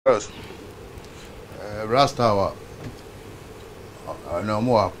Yes. Rasta wa no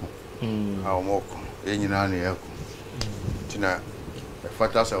more. How more? In Yanani. Tina, the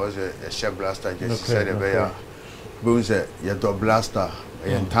fatas was a shell blaster, just said a bear. Boom said, you're the blaster,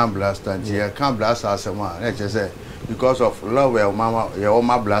 and time blaster, and you can't blast us someone. Let's just say, because of love, well, Mama, your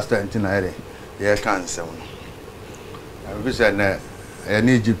my blaster and Tina, you can't say. And we said, an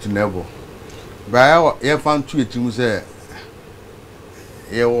Egypt never. But I found two to say,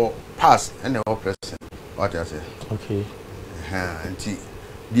 you pass and the person. What I say? Okay. And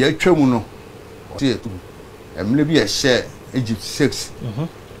the actual and maybe a share Egypt 6.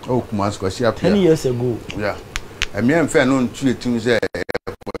 Oh, months because 10 years ago. Yeah. And me and fair known to say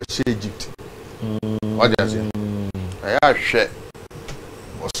for Egypt. What I say? I have share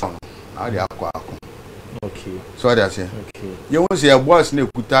or some. Now they are quite. Okay. So what I say? Okay. You want to say a boss ne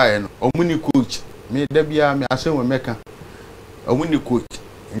kuta and omuni coach. Me debia me ase we meka. Omuni coach.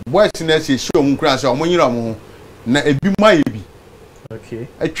 Boys na say show mu kra say omunyira mo na ebi mai bi. Okay.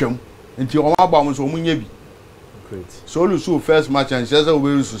 Atwam. Nti o ma ba mo so omunya bi. Great. So lose first match and say we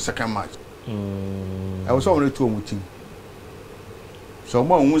lose second match. I was on to omu team. So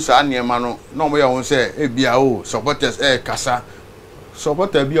mo hu sa niema no na mo ya won say e bia o supporters kasa.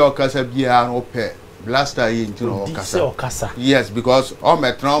 Supporter bia o kasa bia no pe. Blaster into Okasa. Yes, because all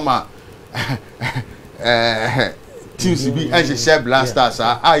my trauma teams be and share blasters.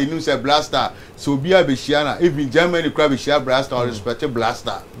 I knew say blaster. So be a Bishiana, even Germany crab share blaster or respect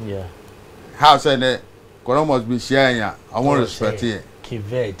blaster. Yeah. How say that Columbus be sharing I want to respect it.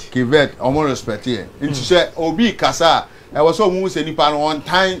 Kivet, I want to respect it. And she said, Obi Kasa, I was so moved say Nipano one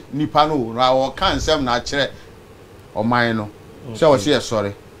time Nipano, I can't say na chere or mine. So I was here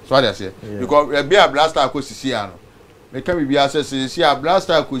sorry. What I say? Because be a blaster ko sisia no. Me can be access see a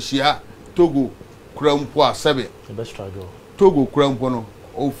blaster ko shia Togo krampo a sebe. The best struggle. Togo krampo no.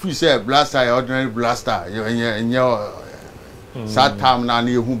 O free say blaster ordinary blaster. Your sad time na na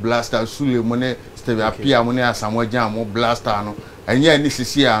ehu blaster sule mo ne stebe apia mo ne asamwa jam mo blaster no. Enye ni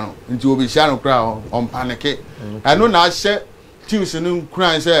sisia no. Nti obi shia no kra on panic. I know na hye teams no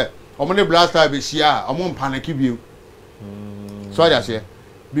kran say omo ne blaster be shia omo panic bi. So what I say?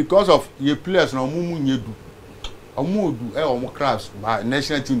 Because of your players na omumu nyedu omudu omu class by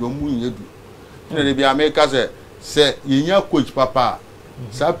national team omumu nyedu na dey be America say yenya coach papa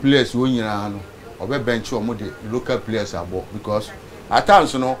sa players wo nyina no obe bench omu de local players abo because at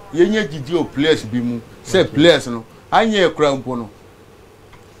times no yenya gidi o players bi mu say players no anye ekura mpo no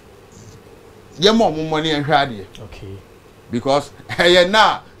yema omu money enhwade okay because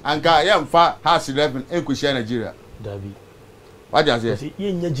na anka yemfa has 11 enkushia Nigeria Dabi. What does it?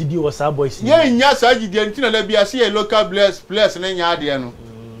 Yenya GD was our boys. Yenya Saji Dentina Lebia see a local players in any idea.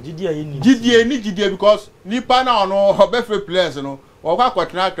 GD ni GD because Nipana no Befe players no or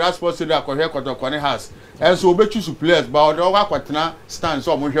Quatina class for Sida Korea Quatone has. And so be choose players, but the Quatina stands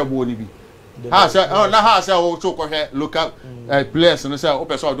so much boni. Has also local players and say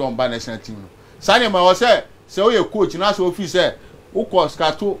open so don't buy national team. Sanima was say, so your coach and also officer who calls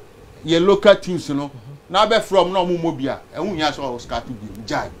Kato ye local teams, you know. Now be from no mobia and we nya so start to be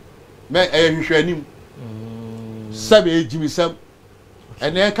jai me hwehwanim sabe Jimmy Sam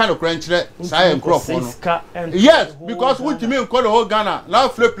and then kind of crunch say crop no yes because we team call the whole Ghana now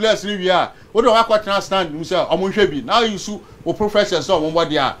flip players we are we don't have stand you say omo hwe bi now you su o professors so omo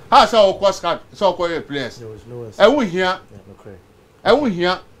body a how say o cost card so call players and we here and we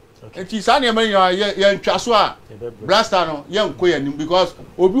here it is any man you ntwa so a blaster no ye nko yanim because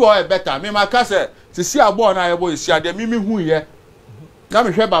obi o better me maka say to see a ball na ye boy see ade mimi hu ye na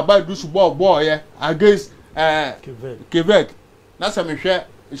me hwe baba du su ball ye against Quebec na say me hwe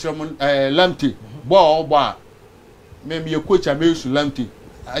ishom Lamti ball me coach am su Lamti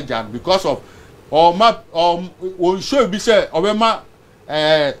ajan because of or map on show be say obema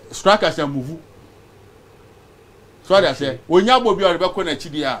strikers and move so I say onya bobi o be ko na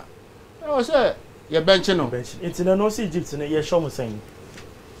chidi a I say ye bench no it's no see Egypt na ye show mo saying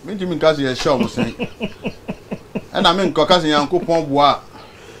me Jimmy Kazi ye show mo saying and I mean Kazi Yankopon boa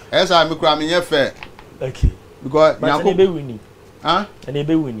esa me kura me ye fair okay because Yankopon be winning and e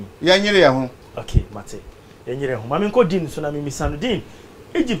be winning ye nyire ye ho okay mate ye nyire ho ma me ko din so na me misano din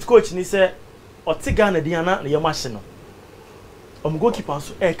Egypt coach ni say Otigana Diana ye machine no goalkeeper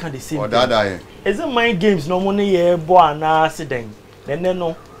so can the same thing. Is it mind games no money ye boy na accident then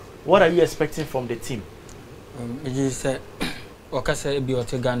no what are you expecting from the team? It is Okasa be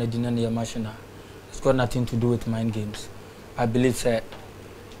Otigana Diana ye machine it's got nothing to do with mind games. I believe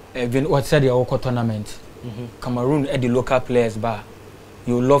even what said the Oko tournament Cameroon at the local players bar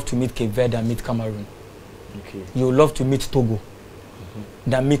you love to meet Cape Verde and meet Cameroon. Okay. You love to meet Togo.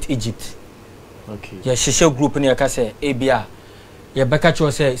 than meet Egypt. Okay. Yeah, Seychelles group in your say ABA. Yeah,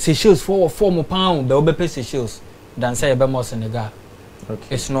 Becca say Seychelles for £4 but we pay Seychelles than say more Senegal.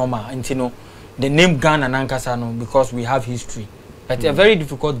 Okay. It's normal. And you know, the name Ghana and Ankasano because we have history. But a very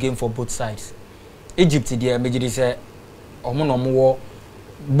difficult game for both sides. Egypt, dear, majorly say, Omono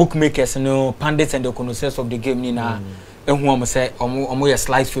bookmakers, pundits and the connoisseurs of the game, Nina, and who am say, Omo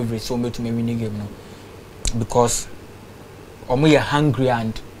slight favorite, so much to me winning game, because Omo hungry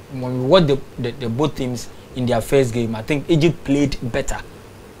and when we watch the both teams in their first game, I think Egypt played better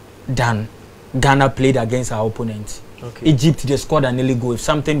than Ghana played against our opponents. Okay. Egypt, they scored an early goal,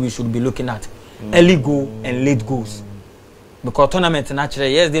 something we should be looking at. Early goal and late goals. Because tournament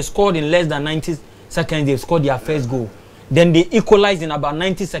naturally, yes, they scored in less than 90 seconds, they scored their first goal. Then they equalized in about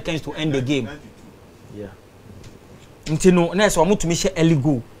 90 seconds to end the game. Yeah. You know, next one to make early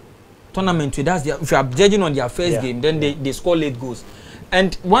goal. Tournament, that's their, if you are judging on their first game, then they score late goals.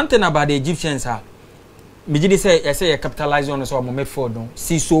 And one thing about the Egyptians are, Mijidi say capitalize on so midfield, no.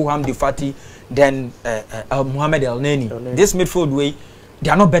 Siso, Hamdi Fati, then Mohamed El Neni. This midfield way, they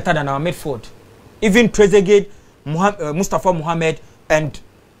are not better than our midfield. Even Trezeguet, Mustafa Mohamed, and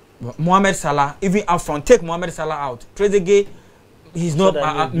Mohamed Salah, even up front, take Mohamed Salah out. Trezeguet, he's not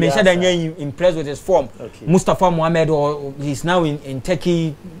impressed with his form. Okay. Mustafa Mohamed, or he's now in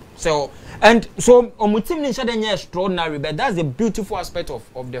Turkey. So, and so, Omutim Nishadenya is extraordinary, but that's the beautiful aspect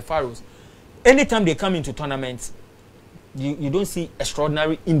of the Pharaohs. Anytime they come into tournaments, you don't see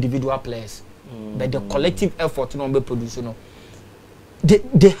extraordinary individual players, but the collective effort be produced.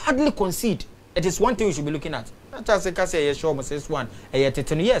 They hardly concede. It is one thing we should be looking at. Not just a case one.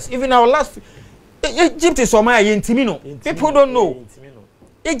 Yes, even our last Egypt is Timino. People don't know.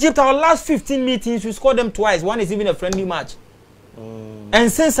 Egypt, our last 15 meetings, we scored them twice. One is even a friendly match.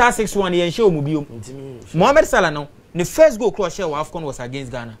 And since our 6-1, he ensure Mubio. Mohamed Salah now, the first goal cross share of AFCON was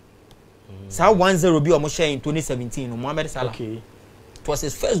against Ghana. So 1-0 be almost share in 2017. Mohamed Salah. Okay. It was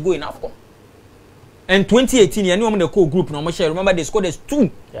his first goal in AFCON. And 2018, you know the core group no share. Remember they scored as 2.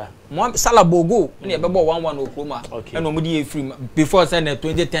 Yeah. Mohamed Salah Bogo, and 1-1 Oklahoma. Okay. And Omudi free before sending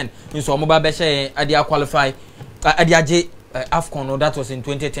 2010. In so mobile beshe adia qualify adia J AFCON, no, that was in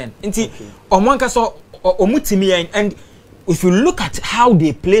 2010. Inti Omonka so Omutimi and if you look at how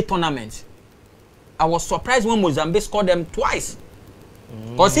they play tournaments, I was surprised when Mozambique scored them twice.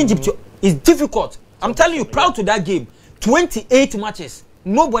 Because Egypt is difficult. I'm telling you, proud to that game. 28 matches.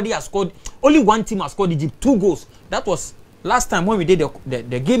 Nobody has scored. Only one team has scored Egypt 2 goals. That was last time when we did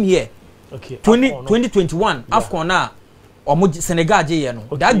the game here. Okay. 2021. Yeah. AFCON now. Or Senegal. Okay.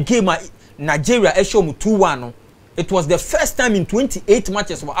 That game, Nigeria, Eshom 2-1. It was the first time in 28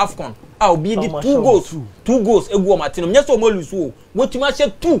 matches for AFCON. I'll be the 2 goals. 2 goals. Ego Martino. Yes, Omolusu. What you must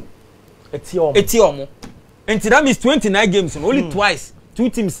say 2. Etiomo. And that means 29 games and only twice. 2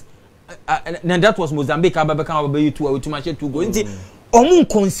 teams. And that was Mozambique. Ababeka 2 match 2 goals. Omun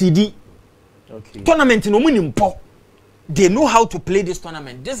concede. Okay. Tournament no money. They know how to play this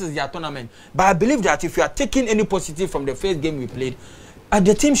tournament. This is their tournament. But I believe that if you are taking any positive from the first game we played,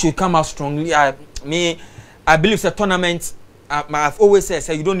 the team should come out strongly. I believe the tournament. I've always said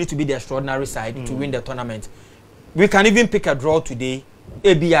you don't need to be the extraordinary side to win the tournament. We can even pick a draw today.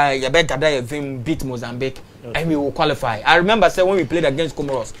 ABI, beat Mozambique, and we will qualify. I remember when we played against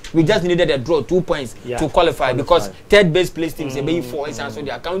Comoros, we just needed a draw 2 points to qualify because third base place teams are 4 and so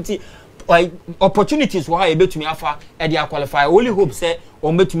their county opportunities were able to me offer and they qualify. I only hope say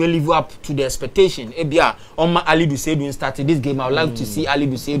or make me live up to the expectation. ABI on my Ali Dusedu started this game. I would like to see Ali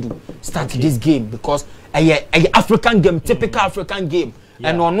Dusedu start this game because a African game, typical African game,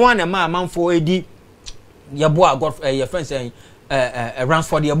 and on one a man for AD your boy got your friend saying. Runs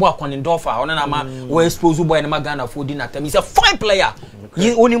for the boy Conindorfa on an where exposed boy and Magana for dinner. He's a fine player.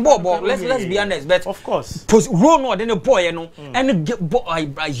 He only ball. Let's be honest, but of course, Ronald then a boy, you know, and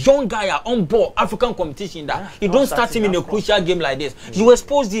a young guy on board African competition that you don't start him in a crucial game like this. You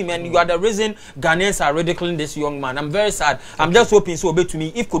expose him, and you are the reason Ghanaians are ridiculing this young man. I'm very sad. I'm just hoping so bit to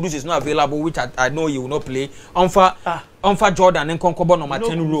me if Kudus is not available, which I know he will not play. Onfa Jordan and Concobo number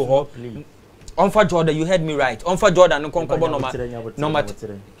 10 row. Onfa Jordan, you heard me right. Onfa Jordan and Concobo number.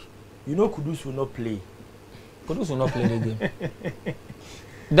 You know Kudus will not play. Kudus will not play the game.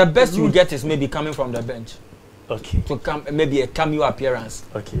 The best you get is maybe coming from the bench. Okay. To come maybe a cameo appearance.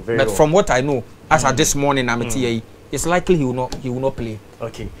 Okay, very but well. From what I know, as at this morning I'm at TAE, it's likely he will not play.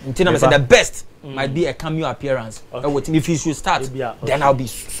 Okay. Until I say the best might be a cameo appearance. Okay. If he should start, then I'll be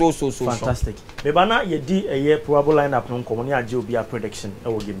so fantastic. Bebana ye di a year probable lineup no common will be a prediction. I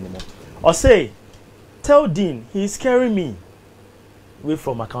will give him more. Or say, tell Dean he's scaring me away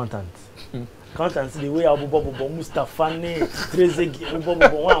from accountant. Countancy the way Abu Mustafa ne Trezeguet one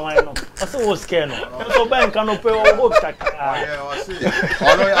no. I say was scare no. So bank cannot pay over kaka. Yeah, I see.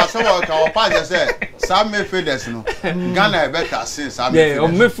 Although I saw our partner say some midfielders no. Ghana better since some. Yeah,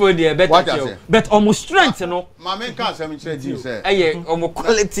 on midfield better. But almost strength no. My man can't say me say. Eh, almost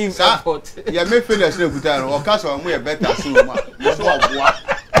quality effort. Yeah, midfielders no good or cast on we better since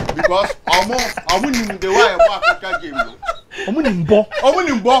because almost the way Africa game. Omunimbo.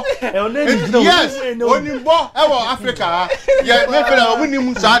 Yes, Onimbo. Africa. Yeah, midfielder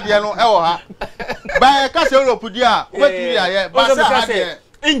omunim Saddick no ha. By cast Europe dia, wetin ya but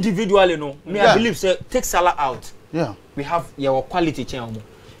individually no. Me I believe say take Salah out. Yeah. We have your quality change.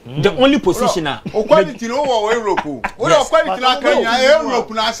 The only position na quality no wo Europe. We quality na Kenya,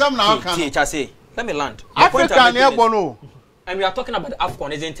 Europe na some na kan. Say, let me land. Africa na ebo no. And we are talking about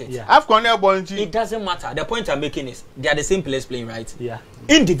AFCON, isn't it? Yeah. AFCON na ebo nti. It doesn't matter. The point I'm making is they are the same players playing, right? Yeah.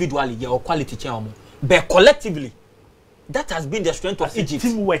 Individually, your quality change. But collectively, that has been the strength of Egypt.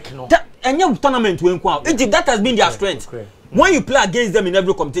 Teamwork, no. That any tournament we win, Egypt, that has been their strength. Okay. When you play against them in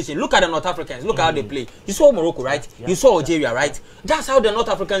every competition, look at the North Africans. Look at how they play. You saw Morocco, right? Yeah. You saw Algeria, right? That's how the North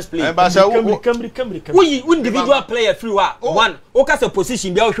Africans play. We We individual player free one. Okay,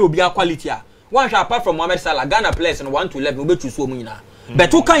 position be be quality. One shot apart from Mohamed Salah, Ghana players in 1 to 11 we choose so many now.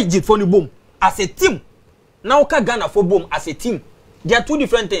 But who can Egypt for the boom as a team? Now can Ghana for boom as a team? They are two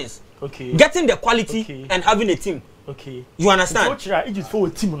different things. Okay. Getting the quality and having a team. Okay. You understand? Egypt for a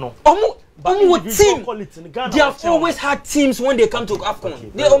team no. Team. They have always had teams when they come to AFCON.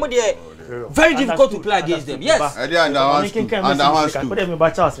 Okay, they are very difficult to play against them. Yes. And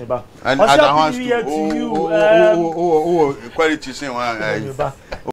quality